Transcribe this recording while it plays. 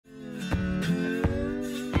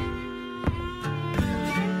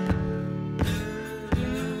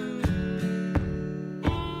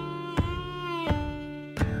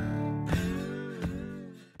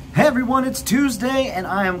everyone, it's Tuesday and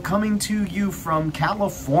I am coming to you from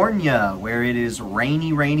California where it is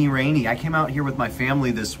rainy. I came out here with my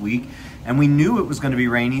family this week and we knew it was going to be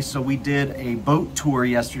rainy, so we did a boat tour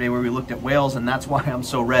yesterday where we looked at whales, and that's why I'm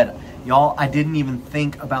so red. Y'all, I didn't even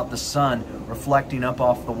think about the sun reflecting up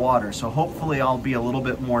off the water, so hopefully I'll be a little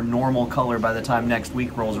bit more normal color by the time next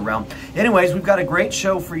week rolls around. Anyways, we've got a great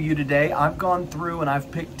show for you today. I've gone through and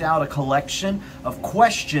I've picked out a collection of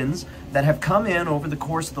questions that have come in over the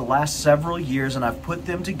course of the last several years, and I've put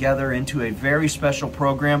them together into a very special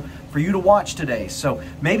program for you to watch today. So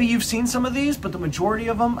maybe you've seen some of these, but the majority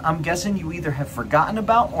of them, I'm guessing you either have forgotten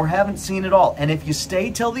about or haven't seen at all. And if you stay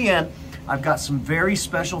till the end, I've got some very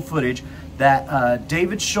special footage that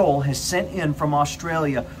David Scholl has sent in from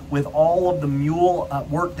Australia with all of the mule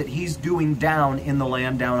work that he's doing down in the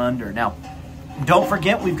land down under. Now, don't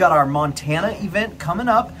forget, we've got our Montana event coming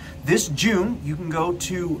up this June. You can go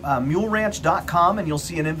to muleranch.com and you'll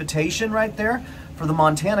see an invitation right there for the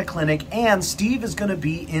Montana clinic. And Steve is going to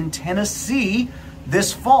be in Tennessee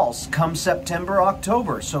this fall, come September,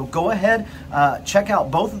 October. So go ahead, check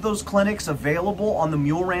out both of those clinics available on the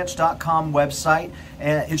muleranch.com website.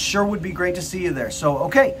 And it sure would be great to see you there. So,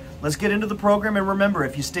 okay, let's get into the program. And remember,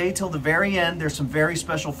 if you stay till the very end, there's some very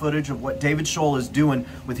special footage of what David Scholl is doing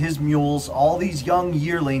with his mules, all these young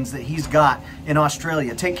yearlings that he's got in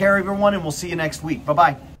Australia. Take care, everyone, and we'll see you next week.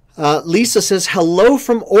 Bye-bye. Lisa says, hello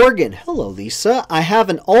from Oregon. Hello, Lisa. I have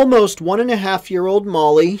an almost 1.5-year-old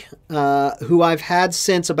Molly who I've had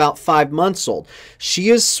since about 5 months old. She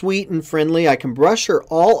is sweet and friendly. I can brush her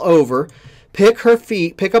all over, pick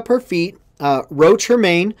up her feet, roach her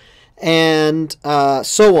mane, and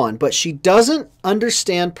so on. But she doesn't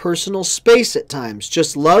understand personal space at times.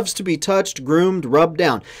 Just loves to be touched, groomed, rubbed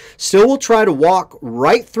down. Still will try to walk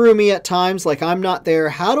right through me at times like I'm not there.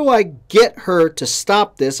 How do I get her to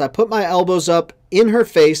stop this? I put my elbows up in her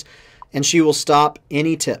face and she will stop.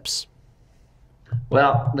 Any tips?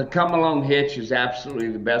 Well, the come along hitch is absolutely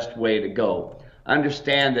the best way to go.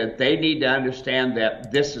 Understand that they need to understand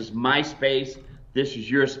that this is my space, this is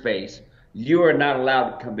your space. You are not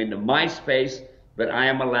allowed to come into my space, but I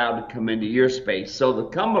am allowed to come into your space. So the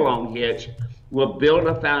come along hitch will build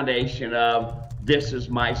a foundation of this is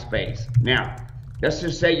my space. Now, let's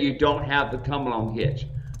just say you don't have the come along hitch.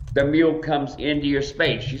 The mule comes into your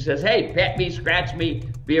space. She says, hey, pet me, scratch me,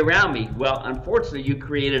 be around me. Well, unfortunately, you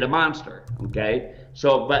created a monster, okay?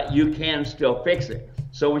 So, but you can still fix it.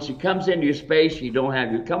 So when she comes into your space, you don't have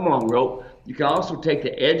your come along rope. You can also take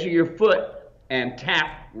the edge of your foot and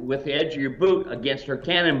tap with the edge of your boot against her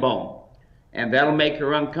cannon bone, and that'll make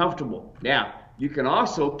her uncomfortable. Now, you can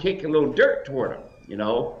also kick a little dirt toward her, you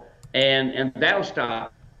know, and that'll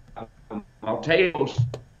stop. I'll tell you,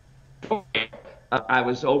 I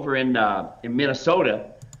was over in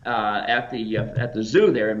Minnesota at the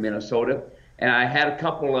zoo there in Minnesota, and I had a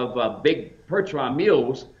couple of big Percheron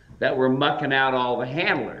mules that were mucking out all the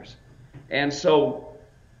handlers, and so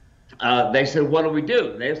they said, what do we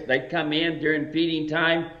do? They come in during feeding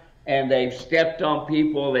time and they've stepped on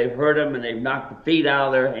people, they've hurt them, and they've knocked the feet out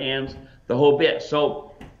of their hands, the whole bit.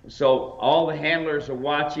 So all the handlers are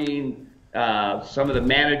watching, some of the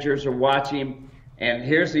managers are watching, and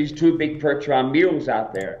here's these two big Percheron mules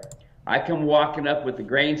out there. I come walking up with the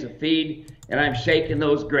grains of feed, and I'm shaking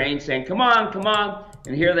those grains saying, come on, come on,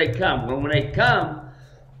 and here they come. Well, when they come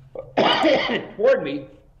toward me,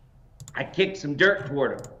 I kick some dirt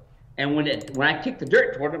toward them. And when I kicked the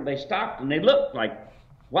dirt toward them, they stopped and they looked like,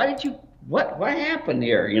 what happened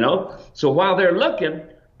here, you know? So while they're looking,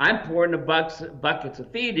 I'm pouring the buckets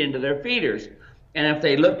of feed into their feeders. And if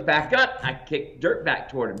they looked back up, I kicked dirt back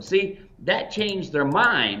toward them. See, that changed their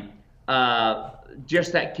mind,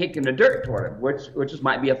 just that kicking the dirt toward them, which just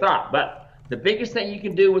might be a thought. But the biggest thing you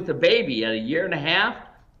can do with a baby at 1.5 years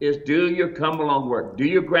is do your come along work, do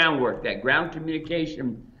your groundwork. That ground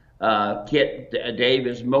communication kit, Dave,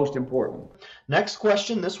 is most important. Next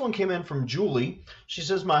question. This one came in from Julie. She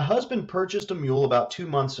says, my husband purchased a mule about 2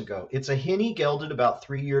 months ago. It's a Henny gelded, about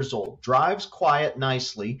 3 years old. Drives quiet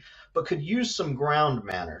nicely, but could use some ground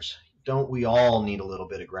manners. Don't we all need a little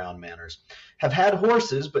bit of ground manners? Have had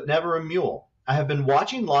horses, but never a mule. I have been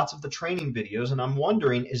watching lots of the training videos, and I'm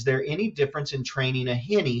wondering, is there any difference in training a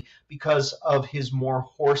Henny because of his more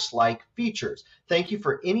horse-like features? Thank you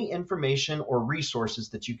for any information or resources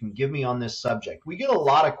that you can give me on this subject. We get a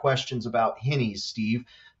lot of questions about Hennies, Steve.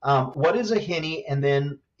 What is a Henny, and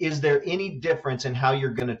then is there any difference in how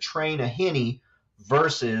you're going to train a Henny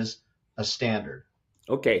versus a standard?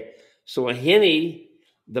 Okay, so a Henny,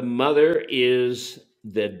 the mother is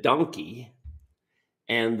the donkey,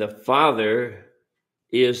 and the father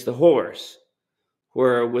is the horse,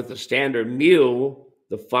 where with a standard mule,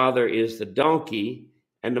 the father is the donkey,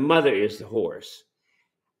 and the mother is the horse.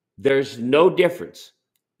 There's no difference.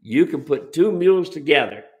 You can put two mules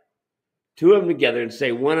together, two of them together, and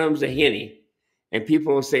say one of them's a henny. And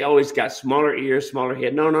people will say, oh, he's got smaller ears, smaller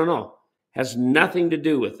head. No, no, no. Has nothing to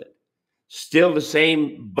do with it. Still the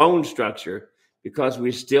same bone structure because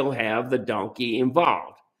we still have the donkey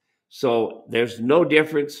involved. So there's no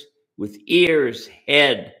difference with ears,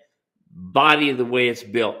 head, body, the way it's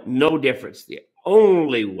built. No difference. The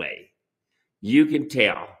only way you can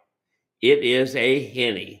tell it is a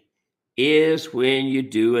henny is when you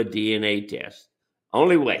do a DNA test.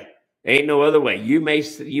 Only way. Ain't no other way. You may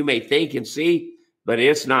think and see, but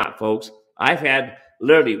it's not, folks. I've had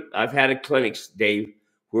a clinics, Dave,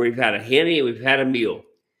 where we've had a henny and we've had a mule.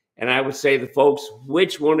 And I would say to the folks,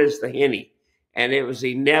 which one is the henny? And it was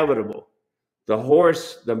inevitable. The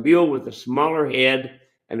horse, the mule with the smaller head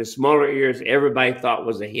and the smaller ears, everybody thought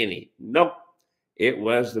was a henny. Nope, it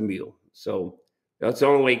was the mule. So that's the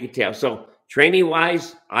only way you could tell. So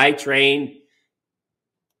training-wise, I train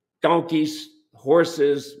donkeys,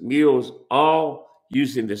 horses, mules, all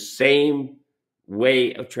using the same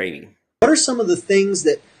way of training. What are some of the things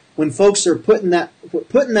that when folks are putting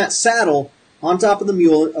that saddle on top of the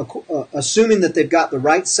mule, assuming that they've got the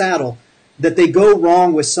right saddle, that they go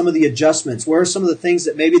wrong with some of the adjustments? Where are some of the things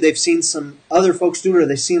that maybe they've seen some other folks do or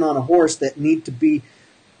they've seen on a horse that need to be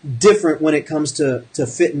different when it comes to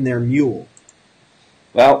fitting their mule?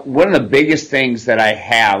 Well, one of the biggest things that I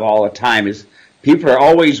have all the time is people are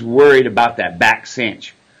always worried about that back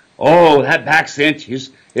cinch. Oh, that back cinch,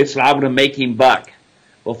 it's liable to make him buck.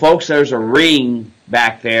 Well, folks, there's a ring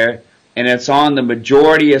back there, and it's on the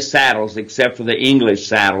majority of saddles except for the English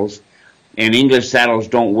saddles. And English saddles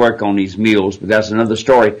don't work on these mules, but that's another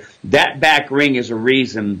story. That back ring is a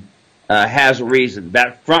reason, has a reason.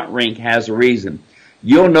 That front ring has a reason.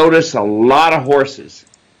 You'll notice a lot of horses,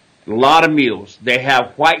 a lot of mules, they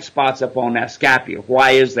have white spots up on that scapula.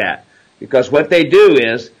 Why is that? Because what they do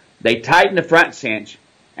is they tighten the front cinch,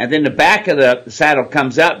 and then the back of the saddle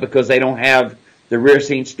comes up because they don't have the rear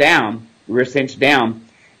cinch down,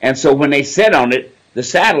 and so when they sit on it, the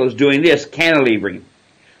saddle is doing this, cantilevering.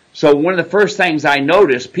 So one of the first things I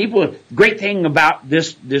noticed, great thing about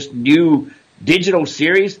this new digital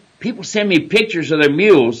series, people send me pictures of their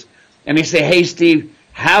mules, and they say, hey, Steve,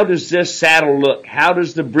 how does this saddle look? How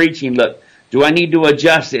does the breeching look? Do I need to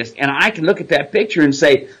adjust this? And I can look at that picture and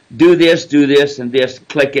say, do this, and this,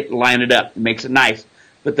 click it, line it up. It makes it nice.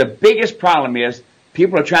 But the biggest problem is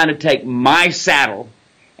people are trying to take my saddle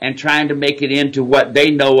and trying to make it into what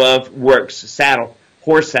they know of works, saddle,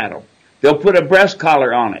 horse saddle. They'll put a breast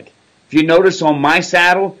collar on it. If you notice on my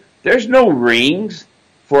saddle, there's no rings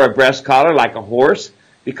for a breast collar like a horse,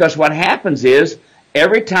 because what happens is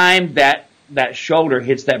every time that shoulder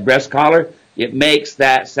hits that breast collar, it makes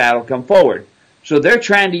that saddle come forward. So they're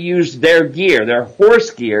trying to use their gear, their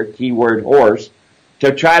horse gear, keyword horse,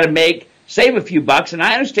 to try to save a few bucks. And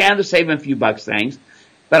I understand the saving a few bucks things,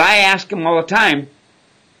 but I ask them all the time,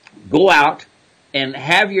 go out and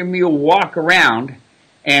have your mule walk around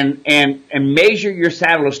and measure your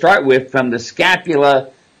saddle to start with from the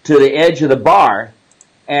scapula to the edge of the bar,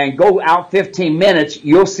 and go out 15 minutes,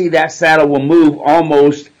 you'll see that saddle will move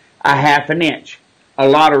almost a half an inch. A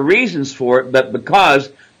lot of reasons for it, but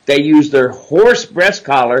because they use their horse breast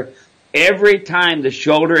collar, every time the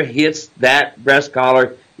shoulder hits that breast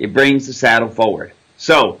collar, it brings the saddle forward.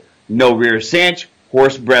 So, no rear cinch,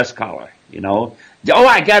 horse breast collar, you know. Oh,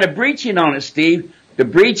 I got a breeching on it, Steve. The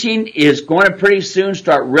breeching is going to pretty soon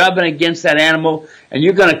start rubbing against that animal, and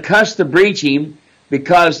you're going to cuss the breeching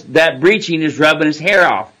because that breeching is rubbing his hair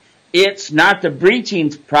off. It's not the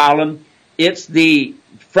breeching's problem. It's the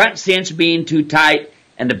front cinch being too tight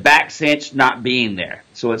and the back cinch not being there.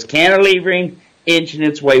 So it's cantilevering, inching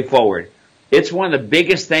its way forward. It's one of the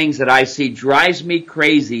biggest things that I see. Drives me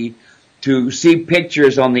crazy to see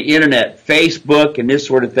pictures on the internet, Facebook, and this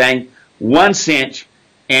sort of thing. One cinch,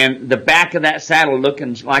 and the back of that saddle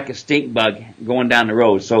looking like a stink bug going down the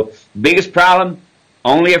road. So biggest problem,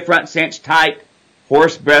 only a front cinch tight,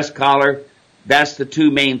 horse breast collar. That's the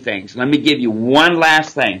two main things. Let me give you one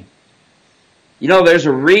last thing. You know, there's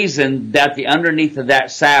a reason that the underneath of that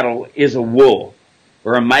saddle is a wool.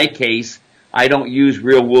 Or in my case, I don't use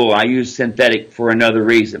real wool. I use synthetic for another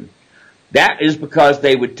reason. That is because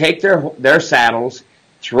they would take their saddles,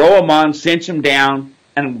 throw them on, cinch them down,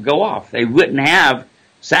 and go off. They wouldn't have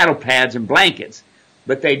saddle pads and blankets.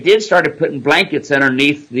 But they did start putting blankets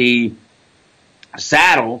underneath the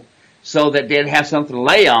saddle so that they'd have something to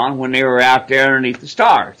lay on when they were out there underneath the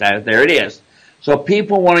stars. There it is. So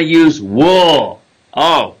people want to use wool.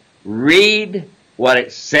 Oh, read what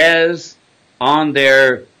it says on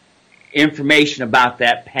their information about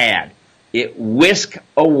that pad. It whisks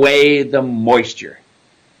away the moisture.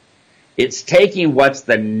 It's taking what's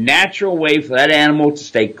the natural way for that animal to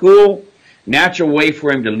stay cool, natural way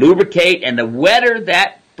for him to lubricate, and the wetter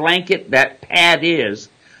that blanket, that pad is,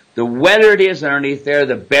 the wetter it is underneath there,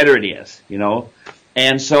 the better it is, you know.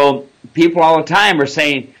 And so people all the time are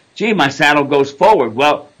saying, gee, my saddle goes forward.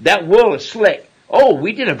 Well, that wool is slick. Oh,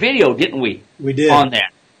 we did a video, didn't we? We did. On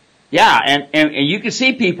that. Yeah, and you can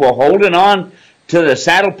see people holding on to the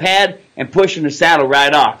saddle pad and pushing the saddle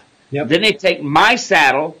right off. Yep. Then they take my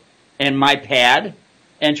saddle and my pad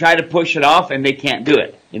and try to push it off, and they can't do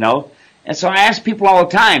it, you know. And so I ask people all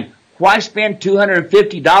the time, why spend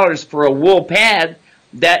 $250 for a wool pad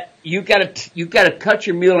that you got to cut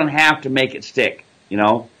your mule in half to make it stick, you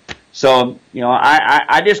know? So, you know,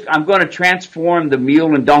 I'm going to transform the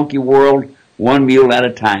mule and donkey world one mule at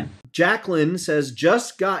a time. Jacqueline says,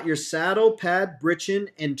 just got your saddle, pad, britchin,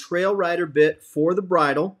 and trail rider bit for the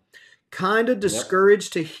bridle. Kind of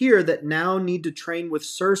discouraged to hear that now need to train with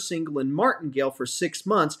Sir Single and Martingale for 6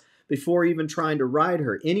 months before even trying to ride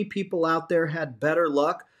her. Any people out there had better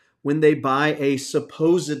luck when they buy a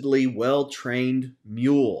supposedly well-trained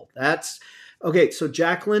mule? That's okay. So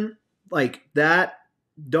Jacqueline, like that,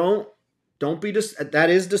 don't be that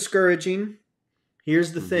is discouraging.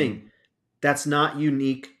 Here's the thing. That's not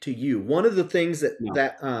unique to you. One of the things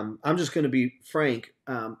that I'm just going to be frank,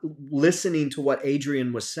 listening to what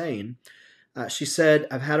Adrian was saying, she said,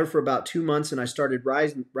 I've had her for about 2 months and I started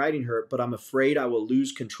riding her, but I'm afraid I will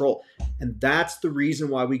lose control. And that's the reason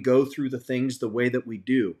why we go through the things the way that we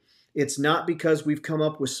do. It's not because we've come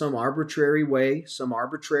up with some arbitrary way, some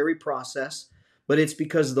arbitrary process, but it's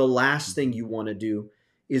because the last thing you want to do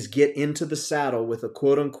is get into the saddle with a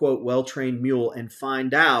quote unquote well-trained mule and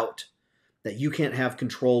find out that you can't have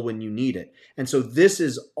control when you need it. And so this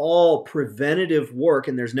is all preventative work,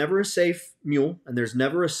 and there's never a safe mule, and there's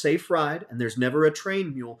never a safe ride, and there's never a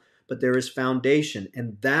trained mule, but there is foundation.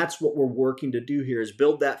 And that's what we're working to do here, is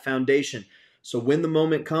build that foundation. So when the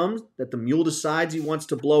moment comes that the mule decides he wants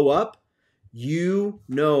to blow up, you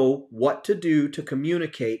know what to do to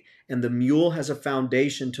communicate, and the mule has a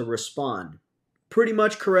foundation to respond. Pretty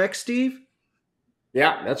much correct, Steve?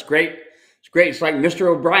 Yeah, that's great. It's great. It's like Mr.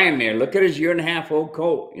 O'Brien there. Look at his 1.5-year-old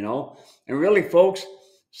colt, you know. And really, folks,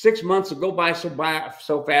 6 months will go by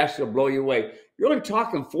so fast it'll blow you away. You're only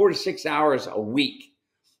talking 4 to 6 hours a week.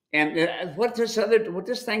 And what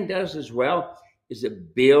this thing does as well is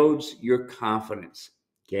it builds your confidence.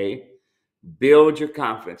 Okay, build your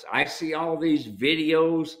confidence. I see all these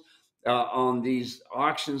videos on these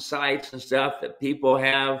auction sites and stuff that people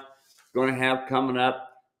going to have coming up,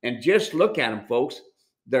 and just look at them, folks.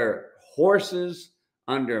 They're horses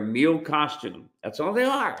under mule costume. That's all they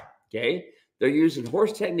are, okay? They're using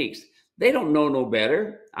horse techniques. They don't know no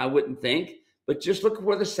better, I wouldn't think, but just look at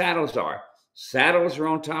where the saddles are. Saddles are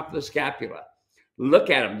on top of the scapula. Look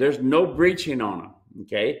at them. There's no breeching on them,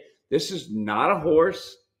 okay? This is not a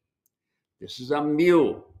horse. This is a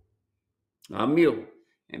mule. A mule.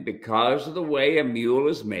 And because of the way a mule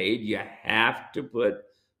is made, you have to put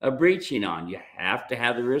a breeching on. You have to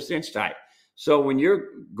have the rear cinch tight. So when you're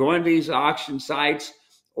going to these auction sites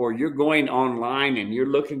or you're going online and you're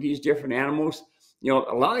looking at these different animals, you know,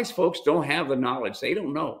 a lot of these folks don't have the knowledge. They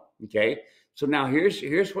don't know, okay? So now here's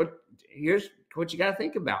what you got to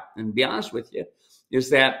think about, and be honest with you,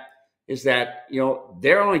 is that you know,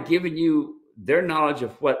 they're only giving you their knowledge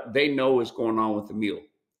of what they know is going on with the mule.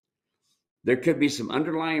 There could be some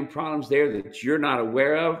underlying problems there that you're not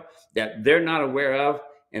aware of, that they're not aware of,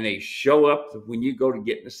 and they show up when you go to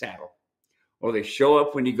get in the saddle. Or they show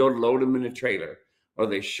up when you go to load them in the trailer, or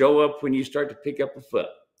they show up when you start to pick up a foot.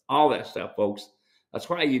 All that stuff, folks. That's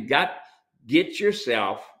why you get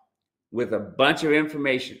yourself with a bunch of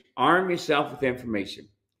information. Arm yourself with information.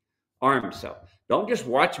 Arm yourself. Don't just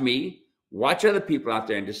watch me. Watch other people out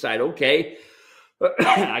there and decide, okay,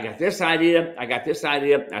 I got this idea. I got this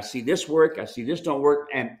idea. I see this work. I see this don't work.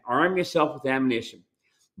 And arm yourself with ammunition.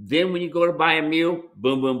 Then when you go to buy a mule,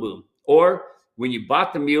 boom, boom, boom. Or when you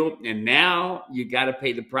bought the mule and now you got to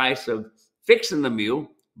pay the price of fixing the mule,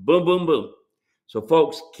 boom, boom, boom. So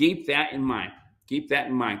folks, keep that in mind. Keep that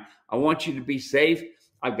in mind. I want you to be safe.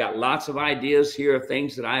 I've got lots of ideas here of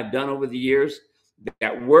things that I've done over the years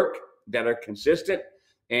that work, that are consistent.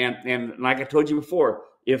 And like I told you before,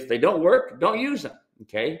 if they don't work, don't use them,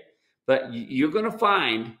 okay? But you're going to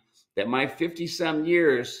find that my 50-some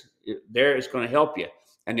years there is going to help you.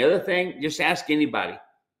 And the other thing, just ask anybody.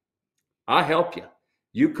 I'll help you.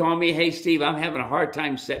 You call me, hey, Steve, I'm having a hard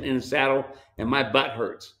time sitting in the saddle and my butt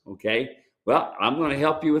hurts, okay? Well, I'm going to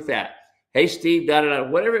help you with that. Hey, Steve, da-da-da,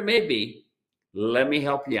 whatever it may be, Let me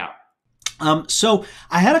help you out. So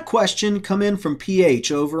I had a question come in from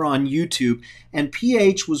PH over on YouTube, and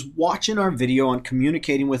PH was watching our video on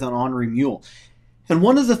communicating with an ornery mule. And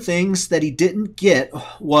one of the things that he didn't get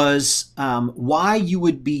was why you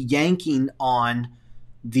would be yanking on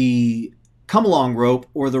the come along rope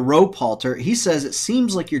or the rope halter. He says it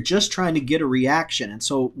seems like you're just trying to get a reaction. And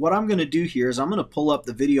so what I'm going to do here is I'm going to pull up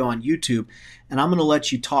the video on YouTube and I'm going to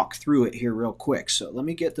let you talk through it here real quick. So let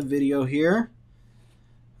me get the video here.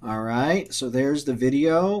 All right, so there's the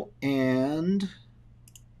video. And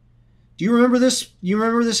do you remember this? You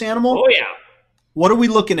remember this animal? Oh, yeah. What are we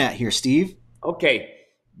looking at here, Steve? Okay,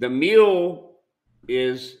 the mule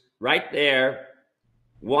is right there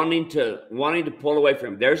wanting to pull away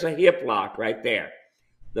from him. There's a hip lock right there.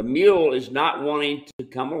 The mule is not wanting to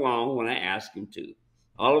come along when I ask him to.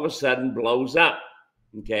 All of a sudden blows up,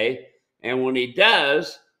 okay? And when he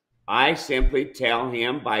does, I simply tell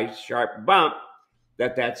him by sharp bump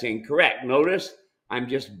that that's incorrect. Notice I'm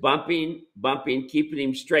just bumping, keeping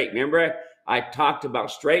him straight. Remember I talked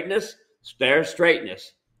about straightness? There's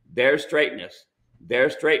straightness. There's straightness.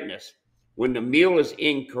 There's straightness. When the mule is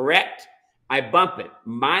incorrect, I bump it.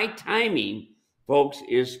 My timing, folks,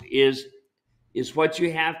 is what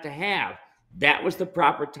you have to have. That was the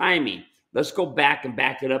proper timing. Let's go back and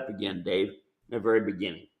back it up again, Dave, in the very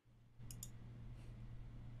beginning.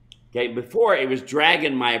 Okay, before it was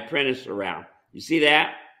dragging my apprentice around. You see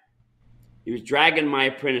that? He was dragging my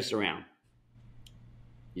apprentice around.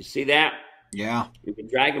 You see that? Yeah. He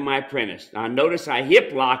was dragging my apprentice. Now notice I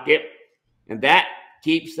hip lock it, and that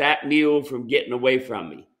keeps that mule from getting away from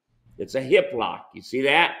me. It's a hip lock. You see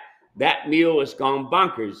that? That mule has gone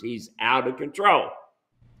bonkers. He's out of control.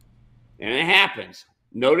 And it happens.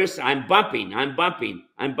 Notice I'm bumping.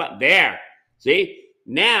 There. See?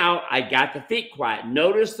 Now I got the feet quiet.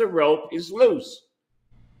 Notice the rope is loose.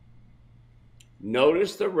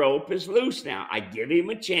 Notice the rope is loose now. I give him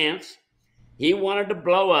a chance. He wanted to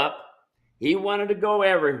blow up. He wanted to go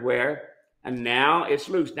everywhere. And now it's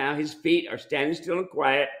loose. Now his feet are standing still and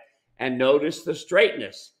quiet. And notice the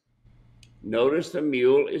straightness. Notice the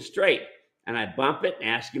mule is straight. And I bump it and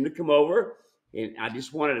ask him to come over. And I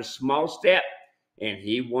just wanted a small step. And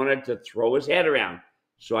he wanted to throw his head around.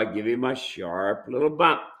 So I give him a sharp little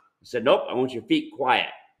bump. I said, nope, I want your feet quiet.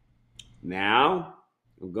 Now,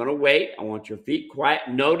 I'm going to wait. I want your feet quiet.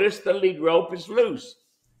 Notice the lead rope is loose.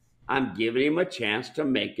 I'm giving him a chance to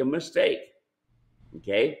make a mistake.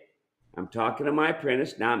 Okay? I'm talking to my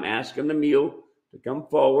apprentice. Now I'm asking the mule to come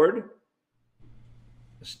forward.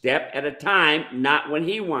 A step at a time, not when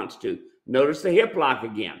he wants to. Notice the hip lock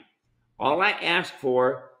again. All I asked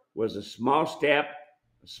for was a small step,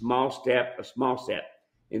 a small step, a small step.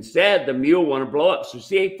 Instead, the mule want to blow up. So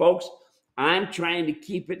see, folks, I'm trying to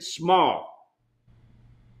keep it small.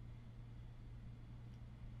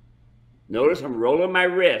 Notice I'm rolling my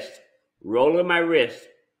wrist, rolling my wrist,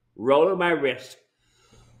 rolling my wrist,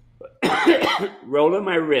 rolling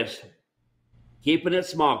my wrist, keeping it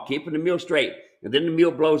small, keeping the mule straight. And then the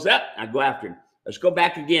mule blows up, I go after him. Let's go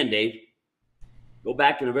back again, Dave. Go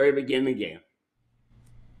back in the very beginning again.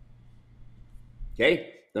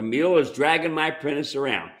 Okay? The mule is dragging my apprentice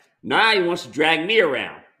around. Now he wants to drag me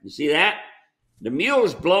around. You see that? The mule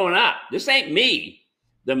is blowing up. This ain't me.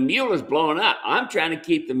 The mule is blowing up. I'm trying to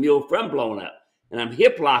keep the mule from blowing up. And I'm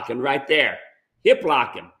hip locking right there. Hip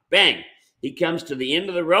locking. Bang. He comes to the end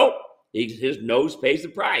of the rope. His nose pays the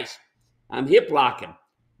price. I'm hip locking.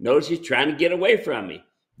 Notice he's trying to get away from me.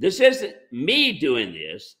 This isn't me doing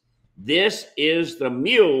this. This is the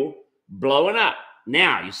mule blowing up.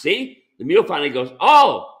 Now, you see? The mule finally goes,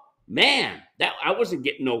 oh, man, that I wasn't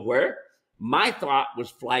getting nowhere. My thought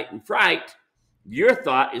was flight and fright. Your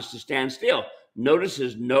thought is to stand still. Notice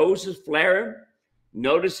his nose is flaring.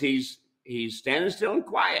 Notice he's standing still and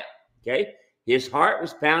quiet, okay? His heart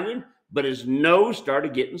was pounding, but his nose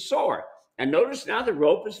started getting sore. And notice now the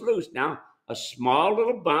rope is loose. Now, a small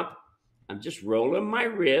little bump. I'm just rolling my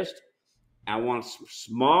wrist. I want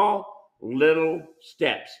small little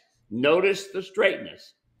steps. Notice the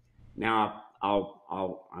straightness. Now,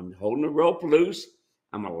 I'm holding the rope loose.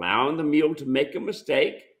 I'm allowing the mule to make a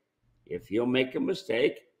mistake. If he'll make a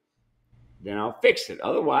mistake, then I'll fix it.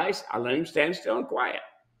 Otherwise, I'll let him stand still and quiet.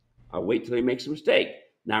 I'll wait till he makes a mistake.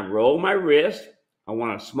 Now, roll my wrist. I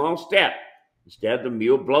want a small step. Instead, the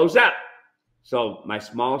mule blows up. So my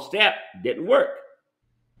small step didn't work.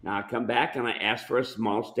 Now, I come back and I ask for a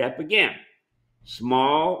small step again.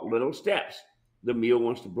 Small little steps. The mule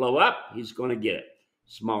wants to blow up. He's going to get it.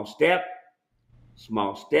 Small step,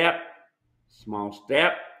 small step, small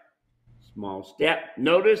step, small step.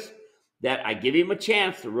 Notice that I give him a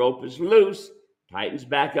chance. The rope is loose. tightens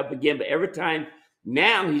back up again. But every time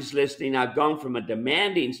now he's listening, I've gone from a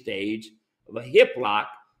demanding stage of a hip lock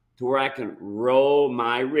to where I can roll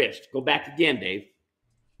my wrist. Go back again, Dave.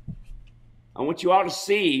 I want you all to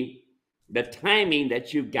see the timing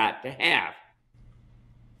that you've got to have.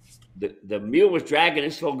 The mule was dragging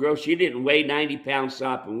this little girl. She didn't weigh 90 pounds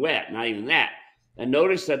sopping wet, not even that. And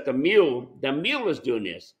notice that the mule is doing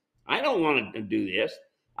this. I don't want to do this.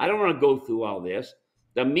 I don't want to go through all this.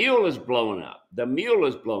 The mule is blowing up. The mule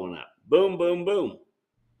is blowing up. Boom, boom, boom.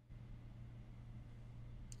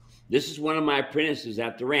 This is one of my apprentices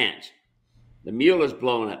at the ranch. The mule is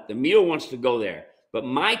blowing up. The mule wants to go there. But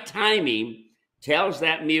my timing tells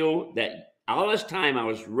that mule that all this time I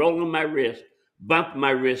was rolling my wrist, bumping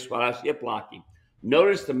my wrist while I was hip locking.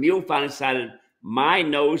 Notice the mule finally decided my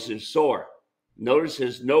nose is sore. Notice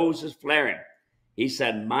his nose is flaring. He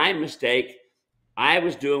said, my mistake. I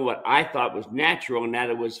was doing what I thought was natural, and that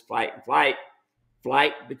it was flight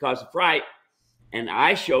because of fright. And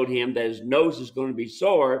I showed him that his nose is going to be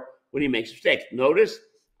sore when he makes mistakes. Notice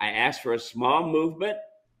I asked for a small movement.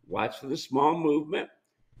 Watch for the small movement.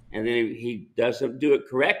 And then he doesn't do it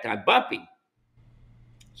correct. I bump him.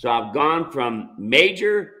 So I've gone from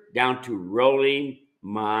major down to rolling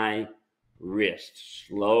my wrist.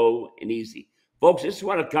 Slow and easy. Folks, this is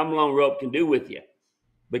what a come-along rope can do with you.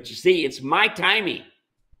 But you see, it's my timing.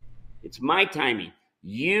 It's my timing.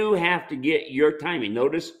 You have to get your timing.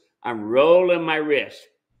 Notice I'm rolling my wrist.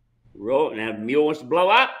 Roll. Now the mule wants to blow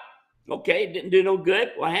up. Okay, it didn't do no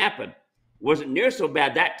good. What happened? Wasn't near so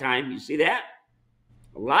bad that time. You see that?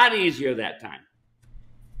 A lot easier that time.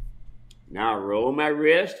 Now I roll my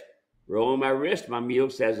wrist. Roll my wrist. My mule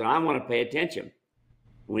says, I want to pay attention.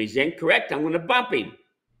 When he's incorrect, I'm going to bump him.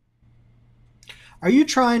 Are you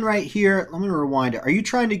trying right here? Let me rewind it. Are you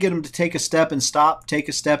trying to get him to take a step and stop? Take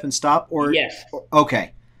a step and stop? Or yes.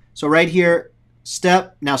 Okay. So right here,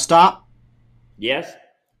 step. Now stop. Yes.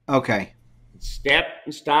 Okay. Step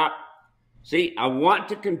and stop. See, I want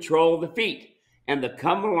to control the feet. And the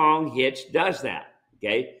come along hitch does that.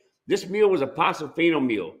 Okay. This mule was a Pasofino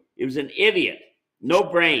mule. It was an idiot. No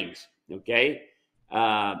brains. Okay.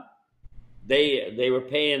 They were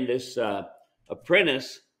paying this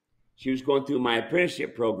apprentice. She was going through my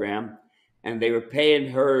apprenticeship program, and they were paying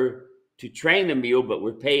her to train the mule, but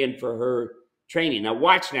we're paying for her training. Now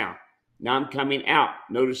watch now. Now I'm coming out.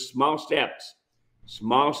 Notice small steps.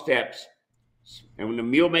 Small steps. And when the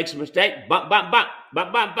mule makes a mistake, bump, bump, bump,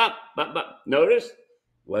 bump, bump, bump, bump, bump. Notice?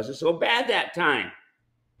 Wasn't so bad that time.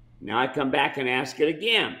 Now I come back and ask it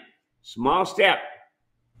again. Small step.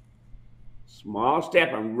 Small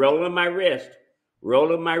step. I'm rolling my wrist.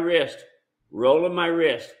 Rolling my wrist. Rolling my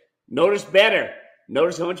wrist. Notice better.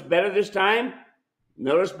 Notice how much better this time?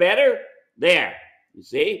 Notice better? There. You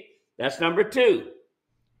see? That's number 2.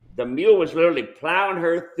 The mule was literally plowing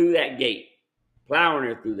her through that gate. Plowing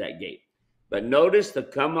her through that gate. But notice the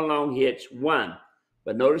come along hitch 1.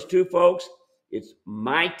 But notice 2, folks, it's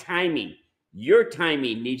my timing. Your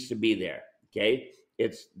timing needs to be there. Okay?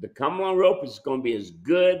 It's the come along rope is going to be as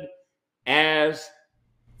good as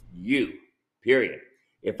you. Period.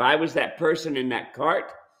 If I was that person in that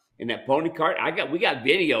cart, in that pony cart, we got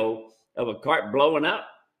video of a cart blowing up,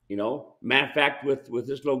 you know. Matter of fact, with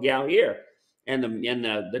this little gal here, and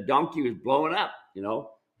the donkey was blowing up, you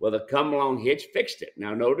know. Well, the come along hitch fixed it.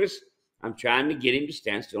 Now notice, I'm trying to get him to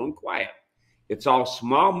stand still and quiet. It's all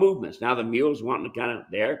small movements. Now the mule's wanting to kind of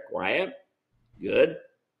there, quiet, good,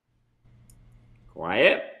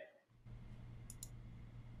 quiet.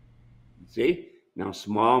 See, now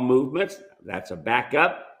small movements. That's a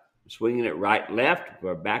backup. Swinging it right, left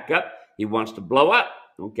for a backup. He wants to blow up.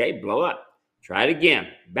 Okay, blow up. Try it again.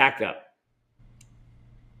 Back up.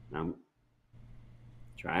 Now,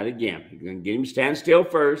 try it again. You're going to get him to stand still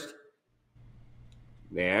first.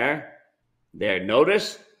 There. There.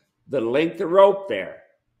 Notice the length of rope there.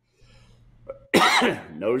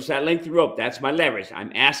 Notice that length of rope. That's my leverage.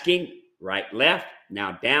 I'm asking right, left.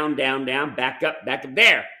 Now down, down, down. Back up,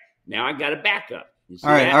 there. Now I got a back up.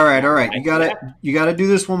 All right. You got to do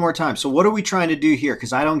this one more time. So what are we trying to do here?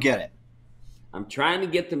 Because I don't get it. I'm trying to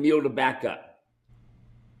get the mule to back up.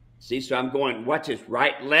 See, so I'm going, watch this,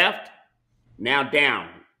 right, left, now down.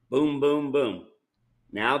 Boom, boom, boom.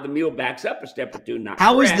 Now the mule backs up a step or two. Not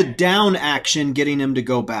How correct. is the down action getting him to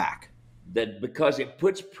go back? Because it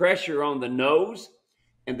puts pressure on the nose,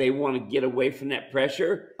 and they want to get away from that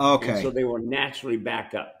pressure. Okay. And so they will naturally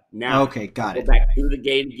back up. Now, okay, got it. Go back through the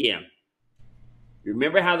gate again.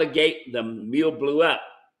 Remember how the mule blew up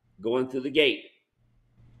going through the gate.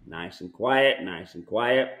 Nice and quiet, nice and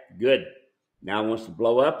quiet. Good. Now it wants to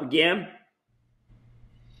blow up again.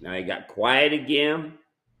 Now he got quiet again.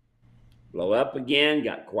 blow up again,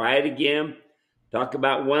 got quiet again. Talk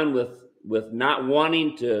about one with not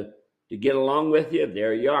wanting to get along with you.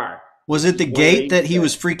 There you are. Was it the gate that he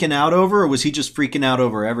was freaking out over, or was he just freaking out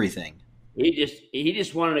over everything? He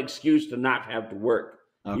just wanted an excuse to not have to work.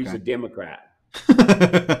 Okay. He's a Democrat.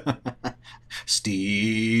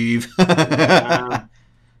 Steve.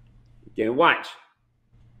 Okay, watch.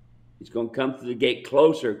 He's going to come to the gate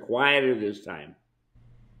closer, quieter this time.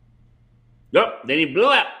 Nope, then he blew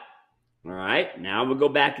up. All right, now we'll go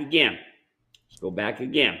back again. Let's go back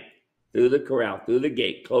again. Through the corral, through the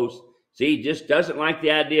gate, close. See, he just doesn't like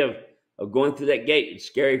the idea of going through that gate. It's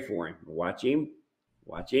scary for him. Watch him.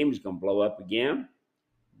 Watch him. He's going to blow up again.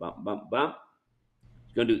 Bump, bump, bump.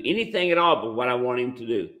 He's going to do anything at all but what I want him to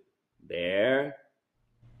do. There.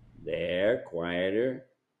 There. Quieter.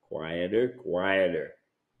 Quieter. Quieter.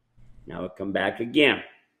 Now we'll come back again.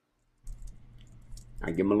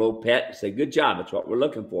 I give him a little pet and say, good job. That's what we're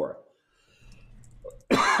looking for.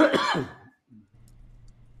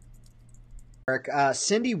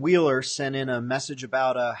 Cindy Wheeler sent in a message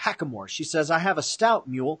about a Hackamore. She says, I have a stout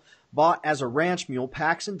mule bought as a ranch mule,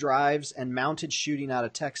 packs and drives, and mounted shooting out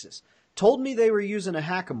of Texas. Told me they were using a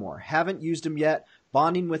Hackamore. Haven't used him yet.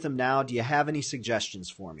 Bonding with him now. Do you have any suggestions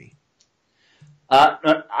for me?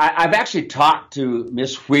 I've actually talked to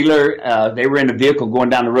Miss Wheeler. They were in a vehicle going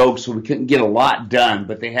down the road, so we couldn't get a lot done,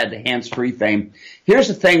 but they had the hands-free thing. Here's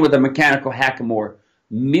the thing with a mechanical Hackamore.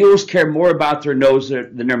 Mules care more about their nose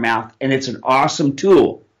than their mouth, and it's an awesome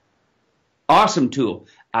tool. Awesome tool.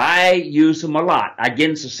 I use them a lot.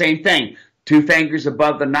 Again, it's the same thing. 2 fingers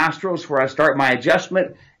above the nostrils where I start my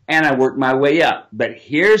adjustment, and I work my way up. But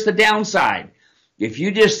here's the downside. If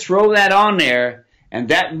you just throw that on there, and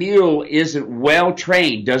that mule isn't well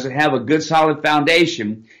trained, doesn't have a good solid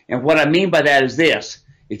foundation, and what I mean by that is this.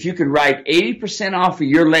 If you can ride 80% off of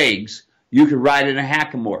your legs, you can ride in a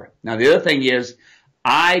Hackamore. Now, the other thing is,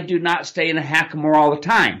 I do not stay in a Hackamore all the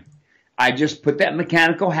time. I just put that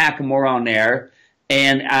mechanical Hackamore on there,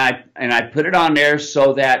 and I put it on there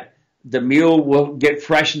so that the mule will get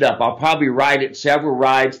freshened up. I'll probably ride it several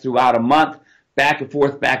rides throughout a month, back and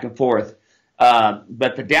forth, back and forth.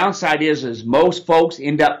 But the downside is most folks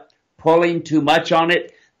end up pulling too much on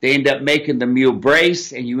it. They end up making the mule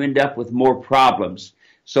brace, and you end up with more problems.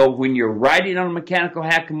 So when you're riding on a mechanical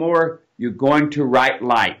Hackamore, you're going to ride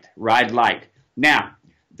light. Now,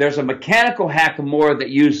 there's a mechanical Hackamore that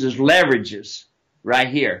uses leverages right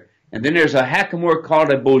here. And then there's a Hackamore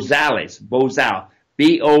called a Bosal,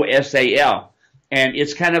 B-O-S-A-L. And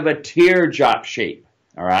it's kind of a teardrop shape,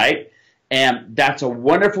 all right? And that's a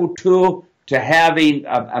wonderful tool to having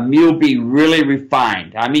a mule be really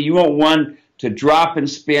refined. I mean, you want one to drop and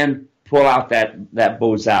spin, pull out that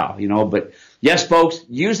Bosal, you know. But yes, folks,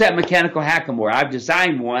 use that mechanical Hackamore. I've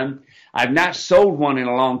designed one. I've not sold one in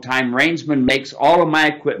a long time. Rainsman makes all of my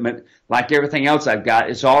equipment, like everything else I've got.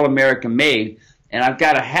 It's all American made. And I've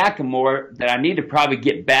got a Hackamore that I need to probably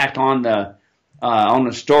get back on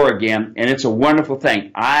the store again, and it's a wonderful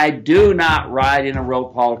thing. I do not ride in a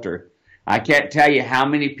rope halter. I can't tell you how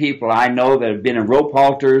many people I know that have been in rope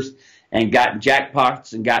halters and gotten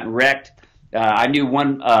jackpots and gotten wrecked. I knew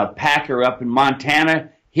one packer up in Montana.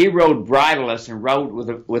 He rode bridleless and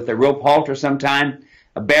rode with a rope halter sometime.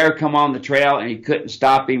 A bear come on the trail, and he couldn't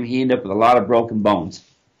stop him. He ended up with a lot of broken bones.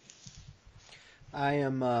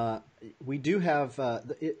 We do have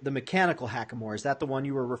the mechanical Hackamore. Is that the one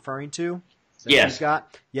you were referring to? Yes.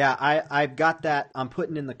 Yeah, I've got that. I'm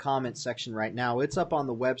putting in the comments section right now. It's up on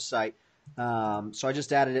the website. So I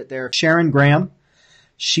just added it there. Sharon Graham,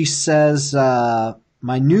 she says,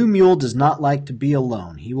 my new mule does not like to be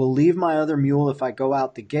alone. He will leave my other mule if I go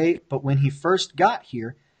out the gate, but when he first got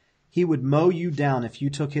here, he would mow you down if you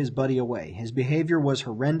took his buddy away. His behavior was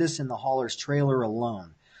horrendous in the hauler's trailer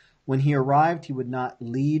alone. When he arrived, he would not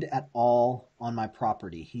lead at all on my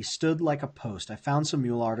property. He stood like a post. I found some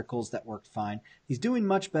mule articles that worked fine. He's doing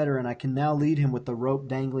much better, and I can now lead him with the rope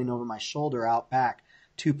dangling over my shoulder out back,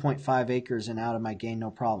 2.5 acres and out of my gain, no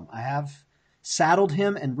problem. I have saddled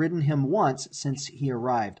him and ridden him once since he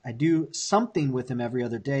arrived. I do something with him every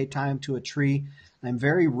other day, tie him to a tree. I'm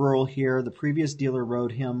very rural here. The previous dealer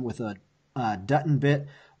rode him with a Dutton bit.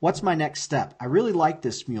 What's my next step? I really like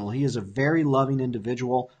this mule. He is a very loving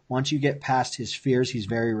individual. Once you get past his fears, he's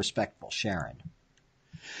very respectful. Sharon.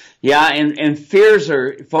 Yeah, and fears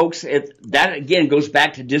are, folks, that again goes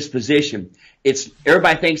back to disposition.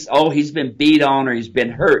 Everybody thinks, oh, he's been beat on or he's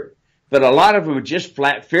been hurt. But a lot of them are just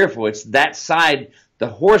flat fearful. It's that side, the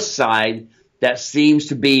horse side, that seems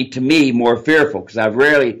to be, to me, more fearful, because I've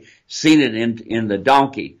rarely seen it in the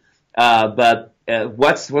donkey. But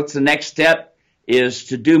what's the next step is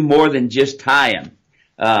to do more than just tie him.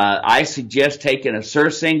 I suggest taking a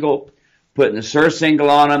surcingle, putting the surcingle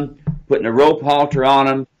on them, putting a rope halter on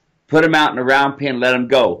them, put them out in a round pen, let them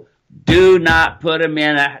go. Do not put them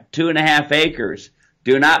in a 2.5 acres.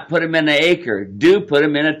 Do not put them in an acre. Do put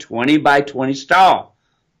them in a 20 by 20 stall.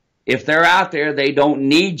 If they're out there, they don't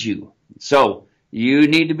need you. So you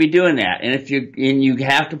need to be doing that. And you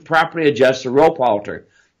have to properly adjust the rope halter.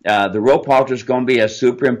 The rope halter is going to be a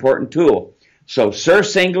super important tool. So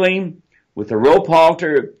surcingling with the rope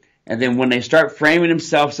halter, and then when they start framing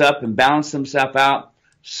themselves up and balance themselves out,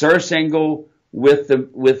 surcingle with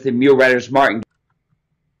the mule rider's mark.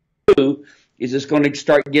 Is just going to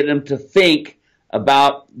start getting them to think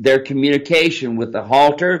about their communication with the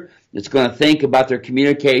halter. It's going to think about their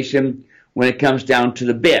communication when it comes down to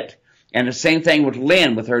the bit. And the same thing with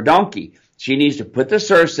Lynn, with her donkey. She needs to put the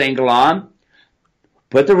surcingle on,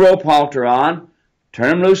 put the rope halter on,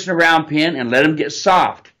 turn them loose in a round pin, and let them get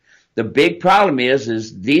soft. The big problem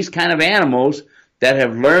is these kind of animals that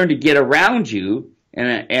have learned to get around you,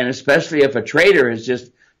 and especially if a trader has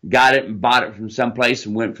just got it and bought it from someplace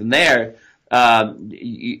and went from there,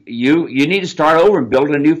 you need to start over and build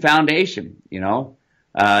a new foundation, you know.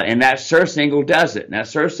 And that surcingle does it. And that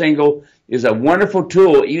surcingle is a wonderful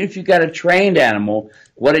tool. Even if you've got a trained animal,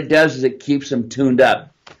 what it does is it keeps them tuned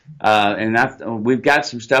up. And we've got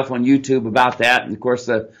some stuff on YouTube about that. And, of course,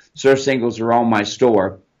 the surcingles are on my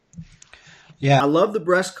store. Yeah, I love the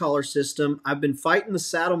breast collar system. I've been fighting the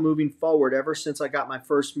saddle moving forward ever since I got my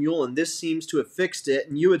first mule, and this seems to have fixed it.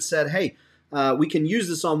 And you had said, hey, we can use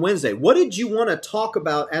this on Wednesday. What did you want to talk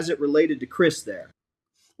about as it related to Chris there?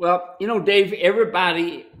 Well, you know, Dave,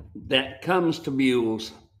 everybody that comes to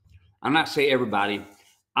mules, I'm not saying everybody,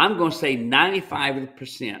 I'm going to say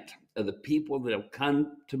 95% of the people that have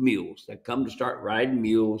come to mules, that come to start riding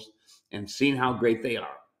mules and seeing how great they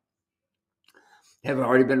are, have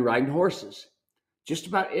already been riding horses. Just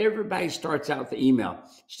about everybody starts out the email.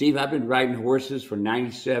 Steve, I've been riding horses for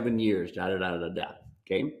 97 years, da-da-da-da-da.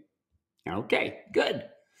 Okay? Okay, good.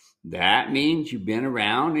 That means you've been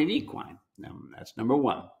around an equine. Now, that's number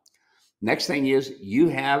one. Next thing is you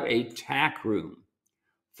have a tack room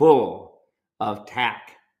full of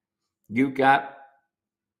tack. You've got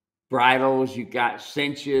bridles, you got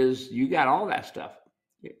cinches, you got all that stuff.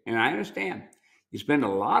 And I understand. You spend a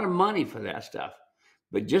lot of money for that stuff.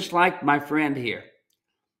 But just like my friend here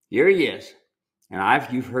he is.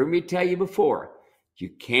 And you've heard me tell you before, you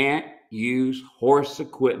can't use horse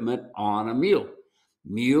equipment on a mule.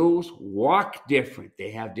 Mules walk different.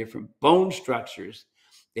 They have different bone structures.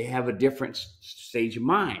 They have a different stage of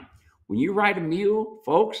mind. When you ride a mule,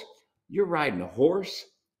 folks, you're riding a horse,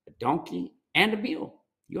 a donkey, and a mule.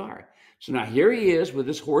 You are. So now here he is with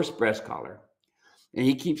his horse breast collar. And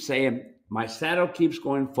he keeps saying, my saddle keeps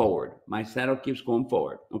going forward. My saddle keeps going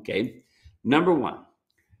forward. Okay. Number one,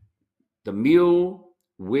 the mule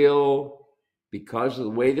will, because of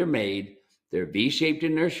the way they're made, they're V-shaped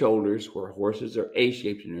in their shoulders, where horses are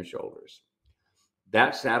A-shaped in their shoulders.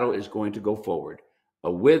 That saddle is going to go forward.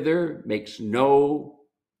 A wither makes no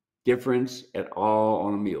difference at all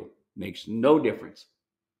on a mule. Makes no difference.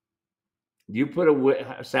 You put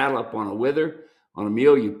a saddle up on a wither, on a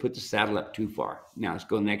mule, you put the saddle up too far. Now let's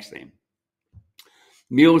go next thing.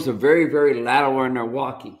 Mules are very, very lateral in their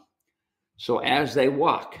walking. So as they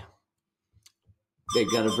walk,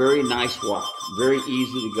 they've got a very nice walk, very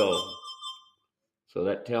easy to go. So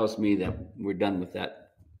that tells me that we're done with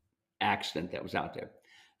that accident that was out there.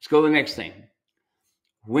 Let's go to the next thing.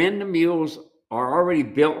 When the mules are already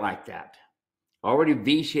built like that, already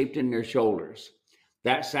V-shaped in their shoulders,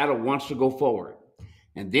 that saddle wants to go forward.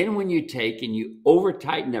 And then when you take and you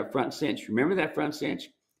over-tighten that front cinch, remember that front cinch?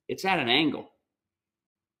 It's at an angle.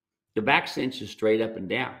 The back cinch is straight up and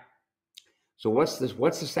down. So what's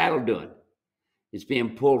the saddle doing? It's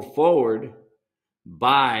being pulled forward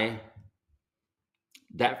by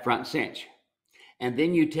that front cinch. And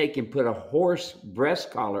then you take and put a horse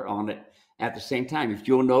breast collar on it at the same time. If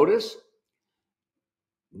you'll notice,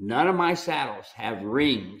 none of my saddles have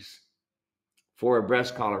rings for a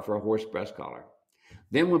breast collar, for a horse breast collar.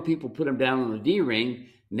 Then when people put them down on the D-ring,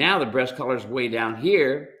 now the breast collar is way down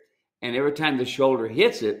here, and every time the shoulder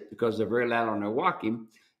hits it, because they're very loud on their walking,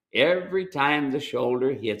 every time the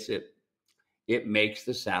shoulder hits it, it makes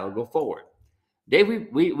the saddle go forward. Dave,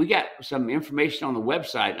 we got some information on the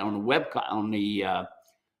website, on the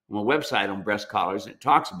website on breast collars, and it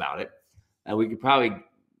talks about it. We could probably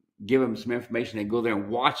give them some information. They go there and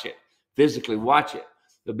watch it, physically watch it.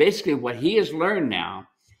 But basically what he has learned now,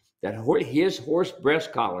 that his horse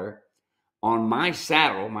breast collar on my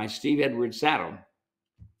saddle, my Steve Edwards saddle,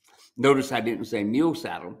 notice I didn't say mule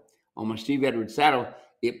saddle, on my Steve Edwards saddle,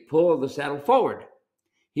 it pulled the saddle forward.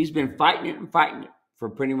 He's been fighting it for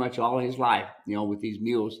pretty much all his life, you know, with these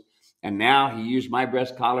mules. And now he used my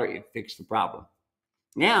breast collar. It fixed the problem.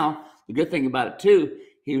 Now, the good thing about it too,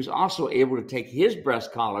 he was also able to take his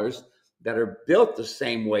breast collars that are built the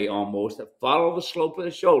same way almost, that follow the slope of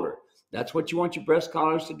the shoulder. That's what you want your breast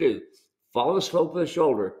collars to do. Follow the slope of the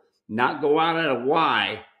shoulder, not go out at a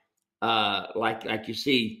Y like you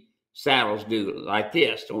see saddles do like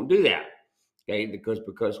this. Don't do that, okay?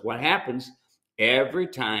 Because what happens every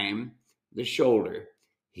time the shoulder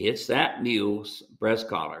hits that mule's breast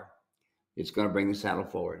collar, it's going to bring the saddle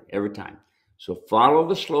forward every time. So follow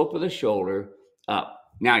the slope of the shoulder up.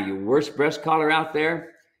 Now, your worst breast collar out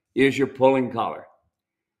there is your pulling collar.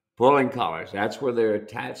 Pulling collars, that's where they're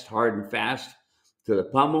attached hard and fast to the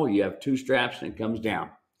pommel. You have two straps and it comes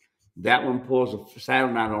down. That one pulls the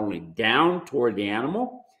saddle not only down toward the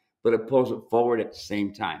animal, but it pulls it forward at the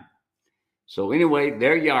same time. So anyway,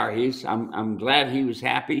 there you are. I'm glad he was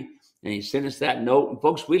happy and he sent us that note. And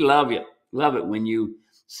folks, we love you. Love it when you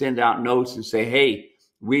send out notes and say, hey,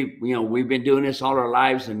 we've been doing this all our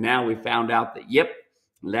lives, and now we found out that, yep,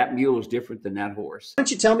 that mule is different than that horse. Why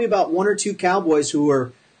don't you tell me about one or two cowboys who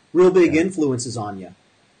are real big influences on you?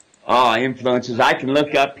 Oh, influences. I can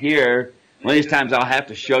look up here. One of these times I'll have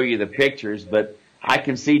to show you the pictures, but I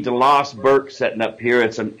can see DeLoss Burke sitting up here.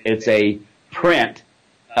 It's a print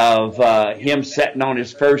of him sitting on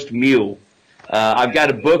his first mule. I've got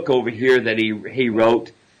a book over here that he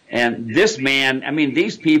wrote, and this man, I mean,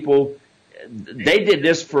 these people, they did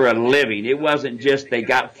this for a living. It wasn't just they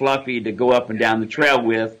got Fluffy to go up and down the trail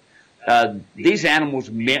with. These animals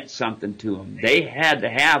meant something to them. They had to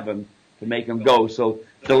have them to make them go. So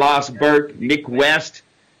DeLoss Burke, Nick West,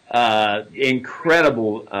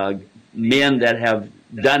 incredible men that have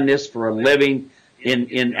done this for a living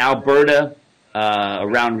in Alberta,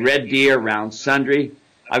 around Red Deer, around Sundre.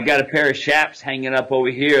 I've got a pair of chaps hanging up over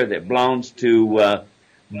here that belongs to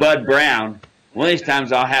Bud Brown. One of these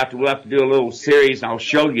times we'll have to do a little series and I'll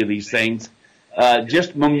show you these things.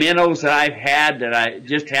 Just mementos that I've had, that I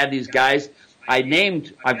just had these guys.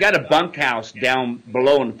 I've got a bunkhouse down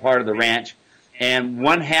below in the part of the ranch, and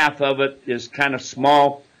one half of it is kind of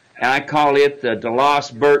small, and I call it the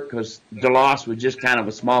DeLoss Burke because DeLoss was just kind of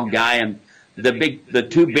a small guy, and the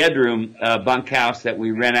two-bedroom bunkhouse that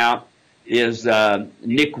we rent out is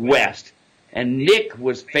Nick West. And Nick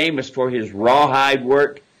was famous for his rawhide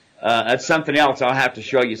work. That's something else I'll have to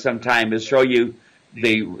show you sometime, is show you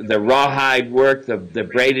the rawhide work, the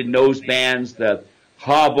braided nosebands, the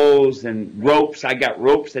hobbles and ropes. I got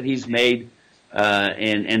ropes that he's made.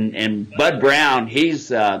 And Bud Brown, he's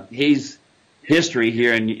history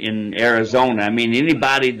here in Arizona. I mean,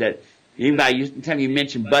 anytime you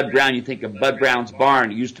mention Bud Brown, you think of Bud Brown's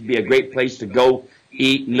Barn. It used to be a great place to go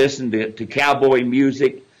eat and listen to cowboy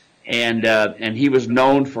music. And he was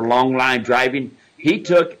known for long line driving. He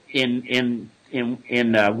took when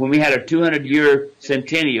we had our 200-year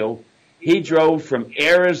centennial, he drove from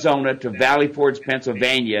Arizona to Valley Forge,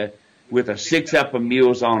 Pennsylvania, with a 6 of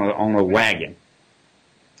mules on a wagon.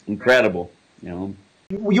 Incredible, you know.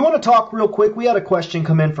 You want to talk real quick? We had a question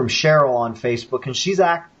come in from Cheryl on Facebook, and she's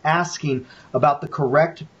asking about the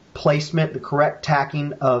correct placement, the correct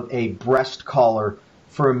tacking of a breast collar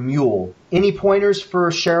for a mule. Any pointers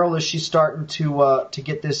for Cheryl as she's starting to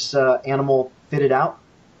get this animal fitted out?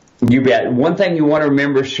 You bet. One thing you want to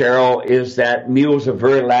remember, Cheryl, is that mules are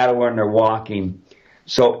very lateral when they're walking.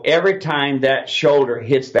 So every time that shoulder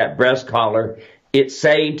hits that breast collar, it's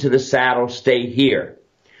saying to the saddle, stay here.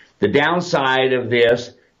 The downside of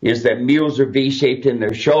this is that mules are V-shaped in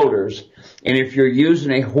their shoulders. And if you're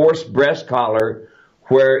using a horse breast collar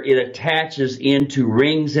where it attaches into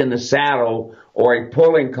rings in the saddle, or a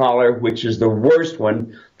pulling collar, which is the worst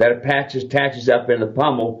one, that attaches up in the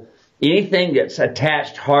pommel, anything that's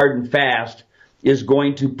attached hard and fast is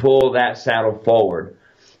going to pull that saddle forward.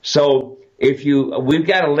 So we've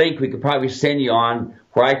got a link we could probably send you on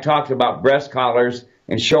where I talked about breast collars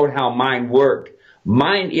and showed how mine worked.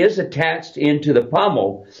 Mine is attached into the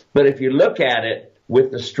pommel, but if you look at it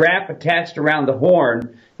with the strap attached around the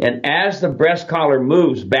horn, and as the breast collar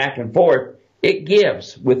moves back and forth, it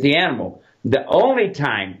gives with the animal. The only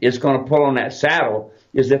time it's going to pull on that saddle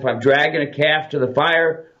is if I'm dragging a calf to the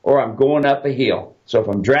fire or I'm going up a hill. So if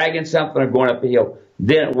I'm dragging something or going up a hill,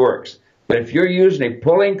 then it works. But if you're using a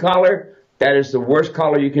pulling collar, that is the worst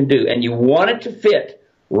collar you can do. And you want it to fit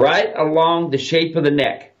right along the shape of the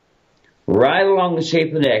neck. Right along the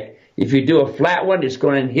shape of the neck. If you do a flat one, it's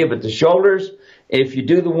going to inhibit the shoulders. If you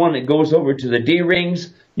do the one that goes over to the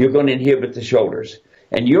D-rings, you're going to inhibit the shoulders.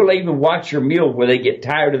 And you'll even watch your mule where they get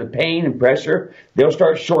tired of the pain and pressure. They'll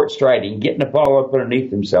start short striding, getting the ball up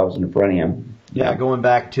underneath themselves in the front of him. Yeah, going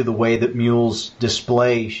back to the way that mules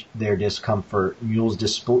display their discomfort, mules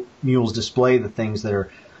display the things that are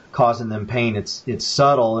causing them pain. It's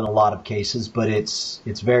subtle in a lot of cases, but it's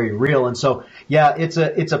very real. And so, yeah, it's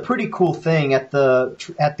a pretty cool thing at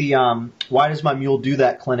the Why Does My Mule Do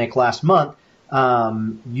That clinic last month.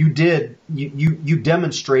 You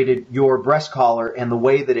demonstrated your breast collar and the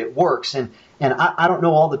way that it works, and I don't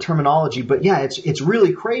know all the terminology, but yeah, it's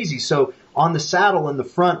really crazy. So on the saddle in the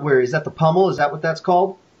front, where is that, the pommel? Is that what that's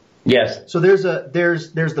called? Yes. So there's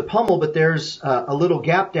the pommel, but there's a little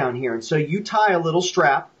gap down here, and so you tie a little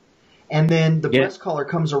strap, and then the breast collar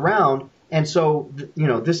comes around, and so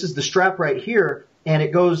this is the strap right here, and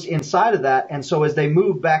it goes inside of that, and so as they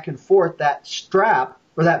move back and forth, that strap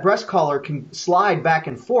or that breast collar can slide back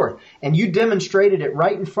and forth. And you demonstrated it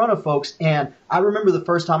right in front of folks. And I remember the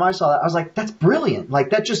first time I saw that, I was like, that's brilliant. Like,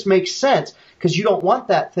 that just makes sense, because you don't want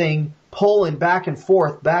that thing pulling back and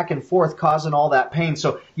forth, causing all that pain.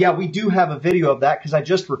 So, yeah, we do have a video of that because I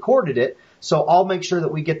just recorded it. So I'll make sure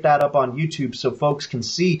that we get that up on YouTube so folks can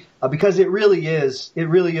see, because it really is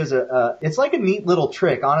it's like a neat little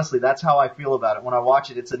trick. Honestly, that's how I feel about it when I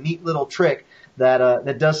watch it. It's a neat little trick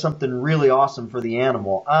that does something really awesome for the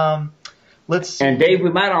animal. Let's see. And Dave, we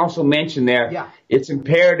might also mention there, it's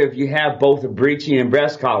imperative you have both a breeching and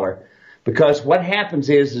breast collar, because what happens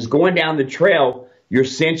is going down the trail, your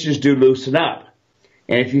cinches do loosen up.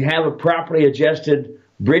 And if you have a properly adjusted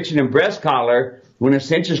breeching and breast collar, when the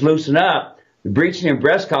cinches loosen up, the breeching and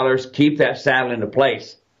breast collars keep that saddle into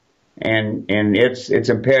place. And it's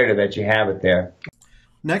imperative that you have it there.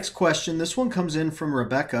 Next question. This one comes in from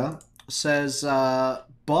Rebecca. Says,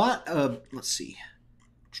 bought a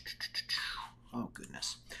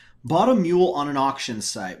mule on an auction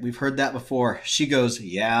site. We've heard that before. She goes,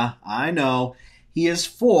 yeah, I know. He is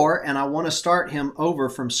 4, and I want to start him over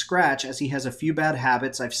from scratch, as he has a few bad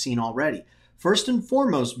habits I've seen already. First and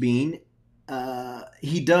foremost being,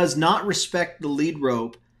 he does not respect the lead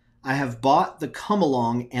rope. I have bought the come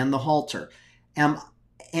along and the halter. Am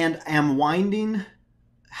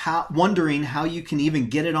wondering how you can even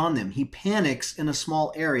get it on them. He panics in a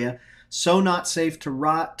small area, so not safe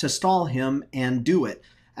to stall him and do it,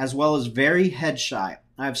 as well as very head shy.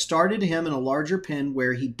 I've started him in a larger pen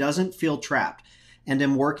where he doesn't feel trapped, and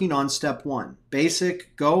am working on step 1.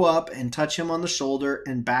 Basic, go up and touch him on the shoulder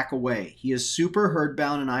and back away. He is super herd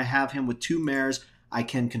bound, and I have him with 2 mares I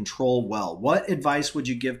can control well. What advice would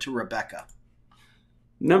you give to Rebecca?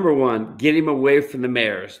 Number 1, get him away from the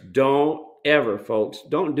mares. Don't ever, folks,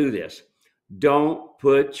 don't do this. Don't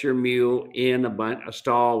put your mule in a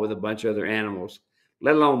stall with a bunch of other animals,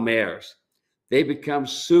 let alone mares. They become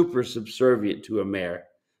super subservient to a mare.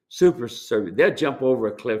 Super subservient. They'll jump over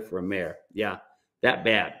a cliff for a mare. Yeah, that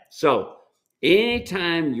bad. So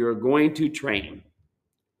anytime you're going to train,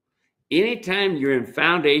 anytime you're in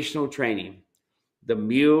foundational training, the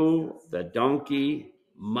mule, the donkey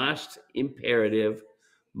must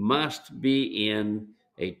be in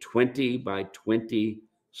a 20 by 20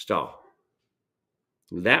 stall.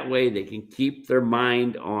 That way they can keep their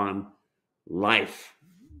mind on life.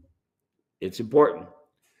 It's important.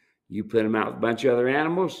 You put them out with a bunch of other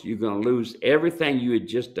animals, you're going to lose everything you had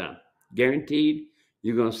just done. Guaranteed,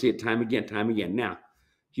 you're going to see it time again. Now,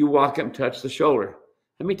 you walk up and touch the shoulder.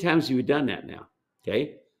 How many times have you done that now?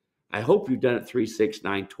 Okay? I hope you've done it 3, 6,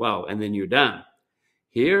 9, 12, and then you're done.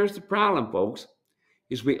 Here's the problem, folks,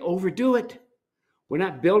 is we overdo it. We're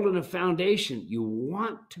not building a foundation. You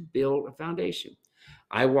want to build a foundation.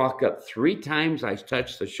 I walk up 3 times, I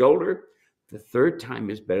touch the shoulder. The 3rd time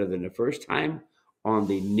is better than the first time. On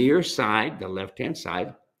the near side, the left-hand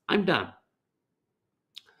side, I'm done.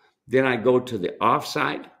 Then I go to the off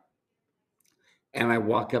side, and I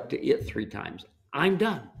walk up to it 3 times. I'm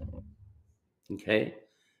done. Okay?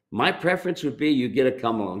 My preference would be you get a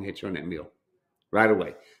come-along hitch on that mule right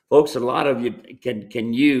away. Folks, a lot of you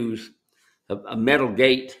can use a metal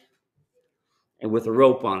gate and with a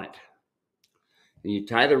rope on it. And you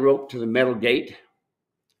tie the rope to the metal gate,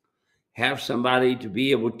 have somebody to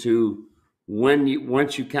be able to,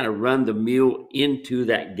 once you kind of run the mule into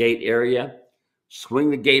that gate area,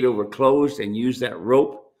 swing the gate over closed and use that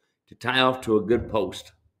rope to tie off to a good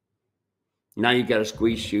post. Now you got a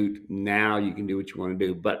squeeze chute. Now you can do what you want to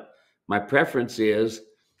do. But my preference is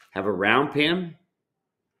have a round pin,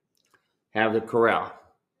 have the corral.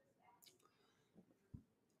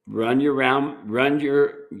 Run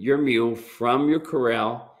your mule from your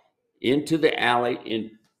corral into the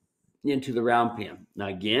alley, into the round pen. Now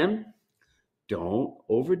again, don't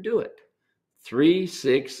overdo it. 3,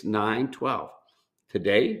 6, 9, 12.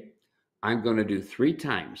 Today, I'm going to do 3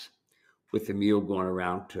 times with the mule going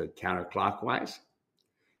around to counterclockwise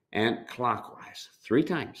and clockwise 3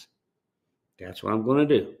 times. That's what I'm going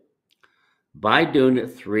to do. By doing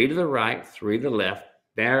it 3 to the right, 3 to the left,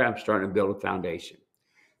 there I'm starting to build a foundation.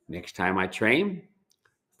 Next time I train,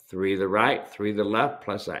 3 to the right, 3 to the left,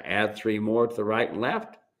 plus I add 3 more to the right and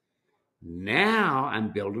left. Now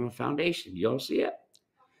I'm building a foundation. You all see it?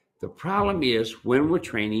 The problem is when we're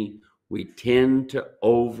training, we tend to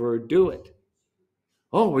overdo it.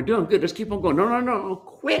 Oh, we're doing good. Let's keep on going. No.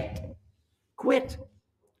 Quit.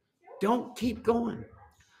 Don't keep going.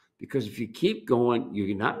 Because if you keep going,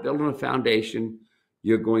 you're not building a foundation.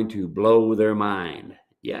 You're going to blow their mind.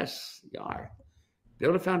 Yes, you are.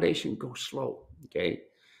 Build a foundation, go slow. Okay.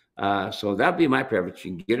 So that'd be my preference.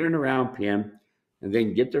 You can get in a round pin and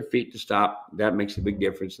then get their feet to stop. That makes a big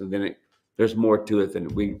difference. And then there's more to it than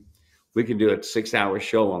we can do a 6-hour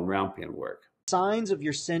show on round pin work. Signs of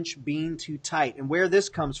your cinch being too tight, and where this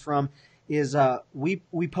comes from is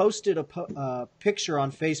we posted a picture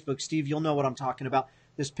on Facebook. Steve, you'll know what I'm talking about.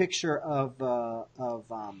 This picture of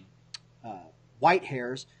white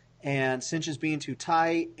hairs and cinches being too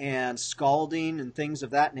tight and scalding and things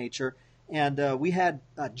of that nature. And we had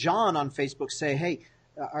John on Facebook say, "Hey,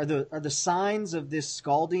 are the signs of this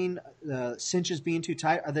scalding, cinches being too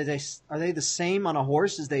tight, are they the same on a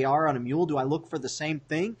horse as they are on a mule? Do I look for the same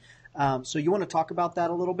thing?" So you want to talk about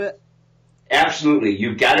that a little bit? Absolutely.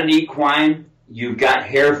 You've got an equine. You've got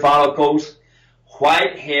hair follicles.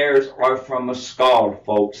 White hairs are from a scald,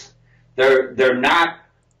 folks. They're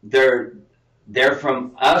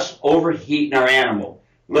from us overheating our animal.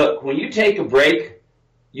 Look, when you take a break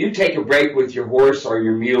with your horse or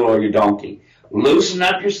your mule or your donkey. Loosen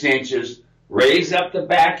up your cinches, raise up the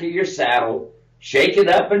back of your saddle, shake it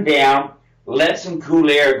up and down, let some cool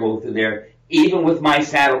air go through there, even with my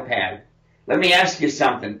saddle pad. Let me ask you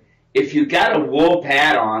something. If you got a wool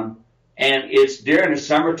pad on and it's during the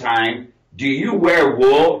summertime, do you wear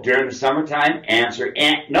wool during the summertime? Answer,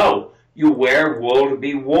 no. You wear wool to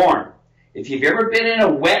be warm. If you've ever been in a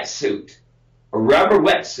wetsuit, a rubber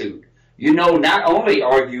wetsuit, you know not only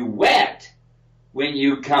are you wet when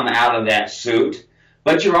you come out of that suit,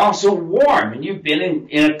 but you're also warm and you've been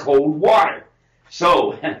in a cold water.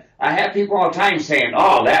 So I have people all the time saying,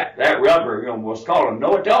 "Oh, that rubber, will scald them."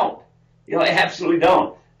 No, it don't. It absolutely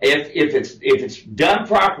don't. If it's done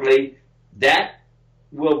properly, that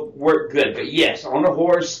will work good. But yes, on a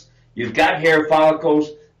horse, you've got hair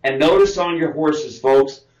follicles, and notice on your horses,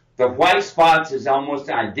 folks, the white spots is almost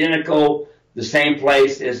identical, the same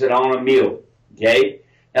place as it on a mule. Okay.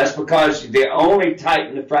 That's because they only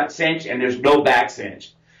tighten the front cinch and there's no back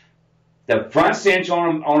cinch. The front cinch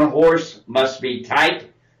on a horse must be tight.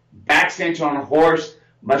 Back cinch on a horse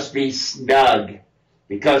must be snug.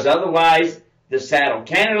 Because otherwise, the saddle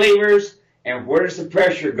cantilevers, and where does the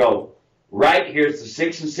pressure go? Right here's the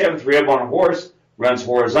 6th and 7th rib on a horse, runs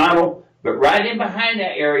horizontal, but right in behind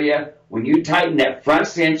that area, when you tighten that front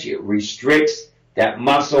cinch, it restricts that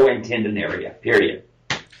muscle and tendon area, period.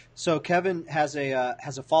 So Kevin has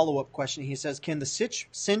a follow-up question. He says, can the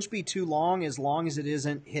cinch be too long as it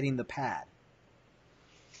isn't hitting the pad?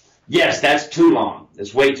 Yes, that's too long.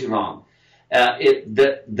 That's way too long.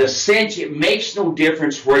 The cinch, it makes no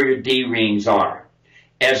difference where your D-rings are.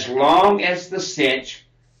 As long as the cinch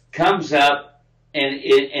comes up and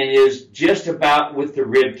is just about with the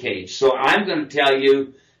rib cage. So I'm going to tell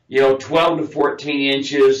you, 12 to 14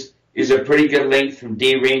 inches is a pretty good length from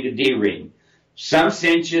D-ring to D-ring. Some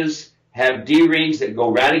cinches have D-rings that go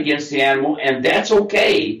right against the animal, and that's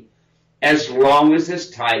okay as long as it's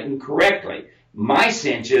tightened correctly. My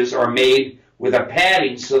cinches are made with a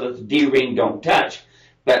padding so that the D-ring don't touch.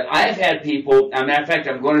 But I've had people, as a matter of fact,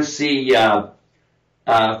 I'm going to see a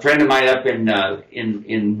friend of mine up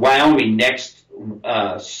in Wyoming next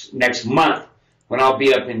month when I'll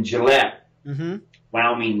be up in Gillette,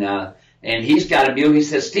 Wyoming, and he's got a mule. He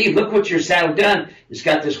says, "Steve, look what your saddle done. It's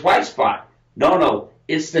got this white spot." No,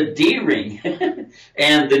 it's the D-ring.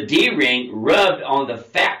 And the D-ring rubbed on the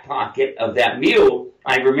fat pocket of that mule.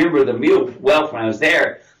 I remember the mule well when I was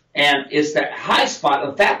there. And it's that high spot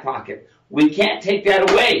of the fat pocket. We can't take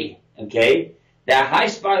that away, okay? That high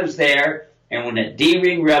spot is there, and when the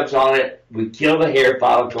D-ring rubs on it, we kill the hair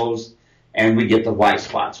follicles, and we get the white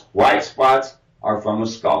spots. White spots are from a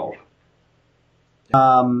scald.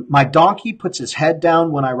 My donkey puts his head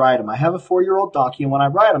down when I ride him. I have a 4-year-old donkey, and when I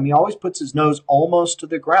ride him, he always puts his nose almost to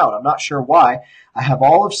the ground. I'm not sure why. I have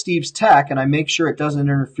all of Steve's tack, and I make sure it doesn't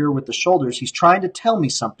interfere with the shoulders. He's trying to tell me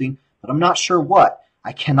something, but I'm not sure what.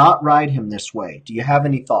 I cannot ride him this way. Do you have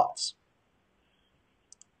any thoughts?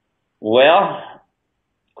 Well,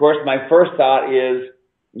 of course, my first thought is,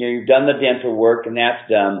 you've done the dental work, and that's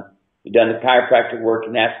done. You've done the chiropractic work,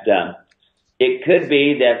 and that's done. it could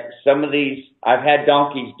be that some of these, I've had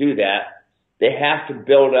donkeys do that. They have to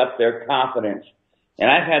build up their confidence. And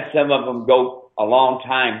I've had some of them go a long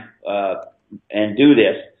time, and do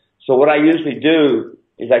this. So what I usually do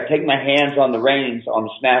is I take my hands on the reins on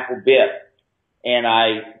the snaffle bit, and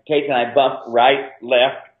I bump right,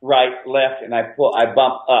 left, and I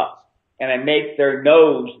bump up, and I make their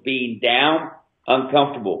nose being down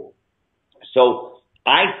uncomfortable. So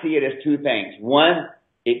I see it as two things. One,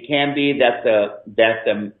 it can be that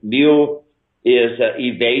the mule is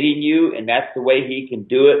evading you, and that's the way he can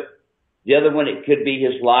do it. The other one, it could be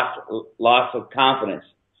his loss of confidence,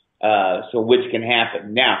 so which can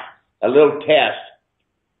happen. Now, a little test.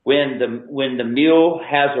 When the mule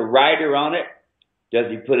has a rider on it, does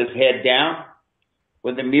he put his head down?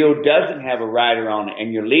 When the mule doesn't have a rider on it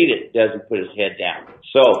and you lead it, does he put his head down?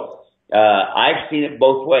 So I've seen it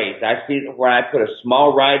both ways. I've seen it where I put a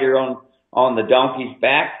small rider on the donkey's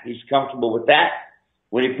back. He's comfortable with that.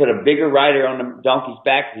 When he put a bigger rider on the donkey's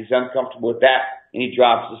back, he's uncomfortable with that, and he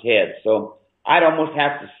drops his head. So I'd almost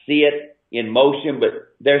have to see it in motion,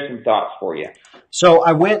 but there's some thoughts for you. So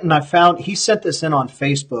I went and I found, he sent this in on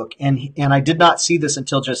Facebook, and I did not see this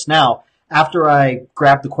until just now. After I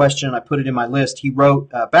grabbed the question and I put it in my list, he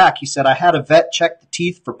wrote back. He said, I had a vet check the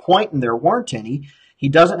teeth for point and there weren't any. He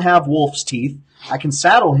doesn't have wolf's teeth. I can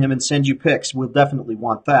saddle him and send you pics. We'll definitely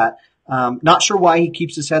want that. Not sure why he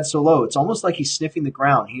keeps his head so low. It's almost like he's sniffing the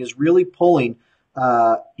ground. He is really pulling.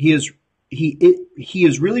 He is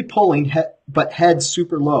really pulling, but head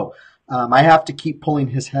super low. I have to keep pulling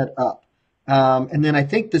his head up. And then I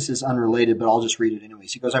think this is unrelated, but I'll just read it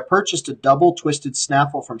anyways. He goes, I purchased a double twisted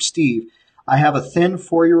snaffle from Steve. I have a thin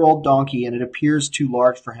 4-year-old donkey, and it appears too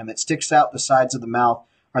large for him. It sticks out the sides of the mouth.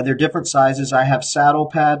 Are there different sizes? I have saddle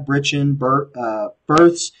pad, britchin,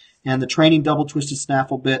 berths, and the training double twisted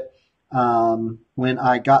snaffle bit. When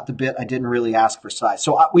I got the bit, I didn't really ask for size.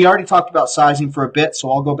 So we already talked about sizing for a bit, so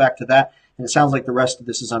I'll go back to that. And it sounds like the rest of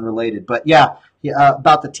this is unrelated. But yeah,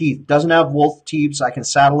 about the teeth. Doesn't have wolf teeth. I can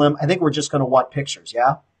saddle him. I think we're just going to want pictures,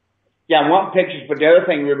 yeah? Yeah, I want pictures. But the other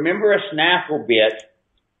thing, remember a snaffle bit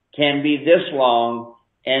can be this long,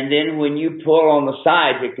 and then when you pull on the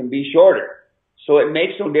sides, it can be shorter. So it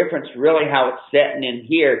makes no difference really how it's setting in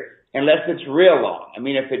here unless it's real long. I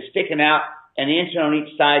mean, if it's sticking out an inch on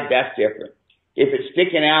each side, that's different. If it's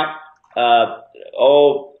sticking out,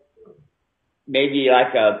 maybe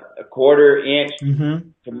like a quarter inch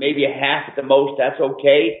to maybe a half at the most, that's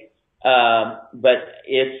okay. But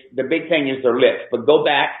the big thing is their lips. But go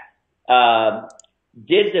back,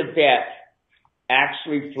 did the vet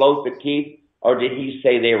actually float the teeth, or did he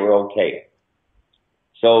say they were okay?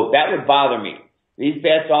 So that would bother me. These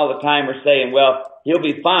vets all the time are saying, well, he'll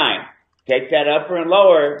be fine. Take that upper and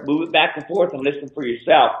lower, move it back and forth, and listen for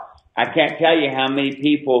yourself. I can't tell you how many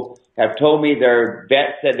people have told me their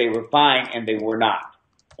vet said they were fine and they were not.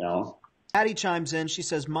 You know. Patty chimes in. She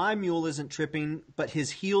says, my mule isn't tripping, but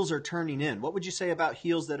his heels are turning in. What would you say about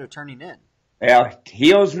heels that are turning in? Well,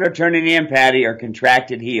 heels that are turning in, Patty, are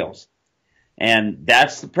contracted heels. And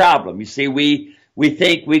that's the problem. You see, we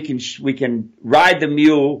think we can ride the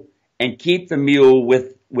mule and keep the mule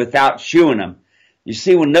without shoeing them. You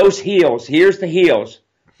see, when those heels, here's the heels,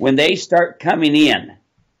 when they start coming in,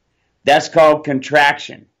 that's called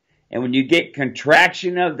contraction. And when you get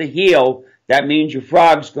contraction of the heel, that means your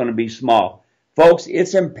frog's going to be small. Folks,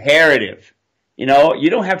 it's imperative. You know,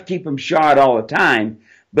 you don't have to keep them shod all the time,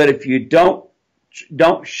 but if you don't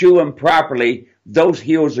shoe them properly, those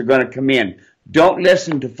heels are going to come in. Don't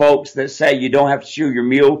listen to folks that say you don't have to shoe your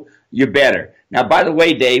mule. You better. Now, by the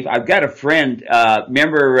way, Dave, I've got a friend,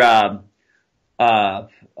 remember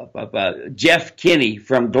Jeff Kinney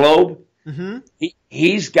from Globe? Mm-hmm.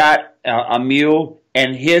 He's got a mule,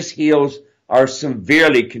 and his heels are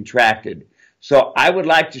severely contracted. So I would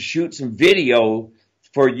like to shoot some video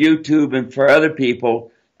for YouTube and for other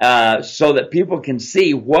people so that people can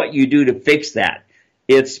see what you do to fix that.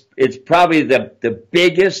 It's probably the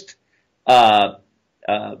biggest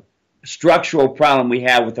structural problem we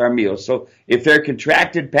have with our mules. So if they're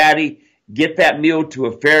contracted, Patty, get that mule to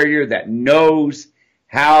a farrier that knows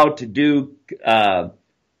how to do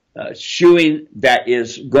shoeing that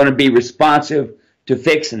is going to be responsive to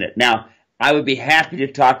fixing it. Now, I would be happy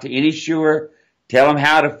to talk to any shoer, tell them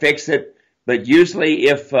how to fix it, but usually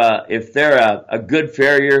if they're a good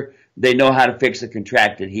farrier, they know how to fix a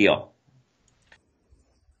contracted heel.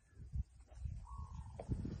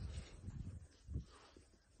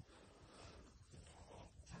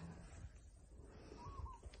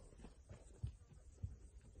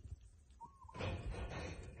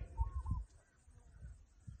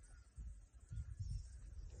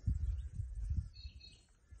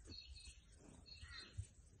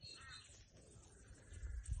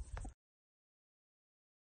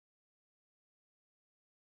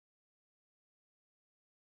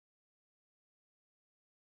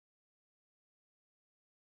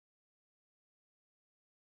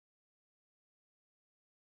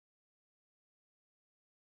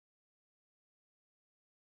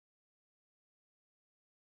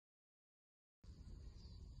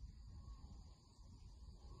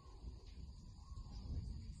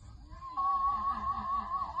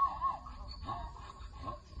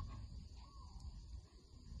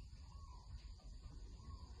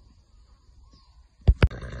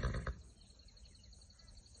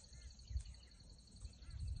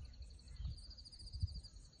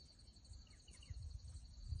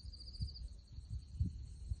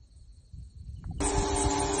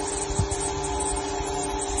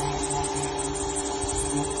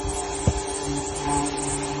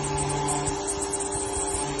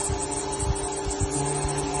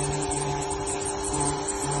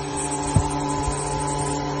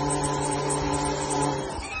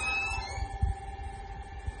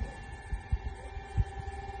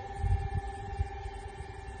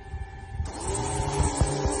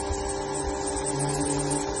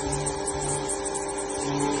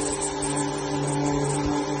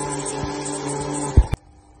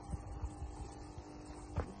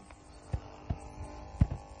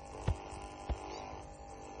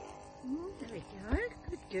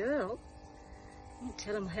 girl. You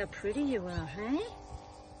tell them how pretty you are, hey?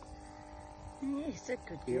 Yes, a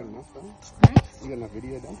good girl. You got enough done? Thanks. You got enough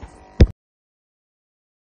video done?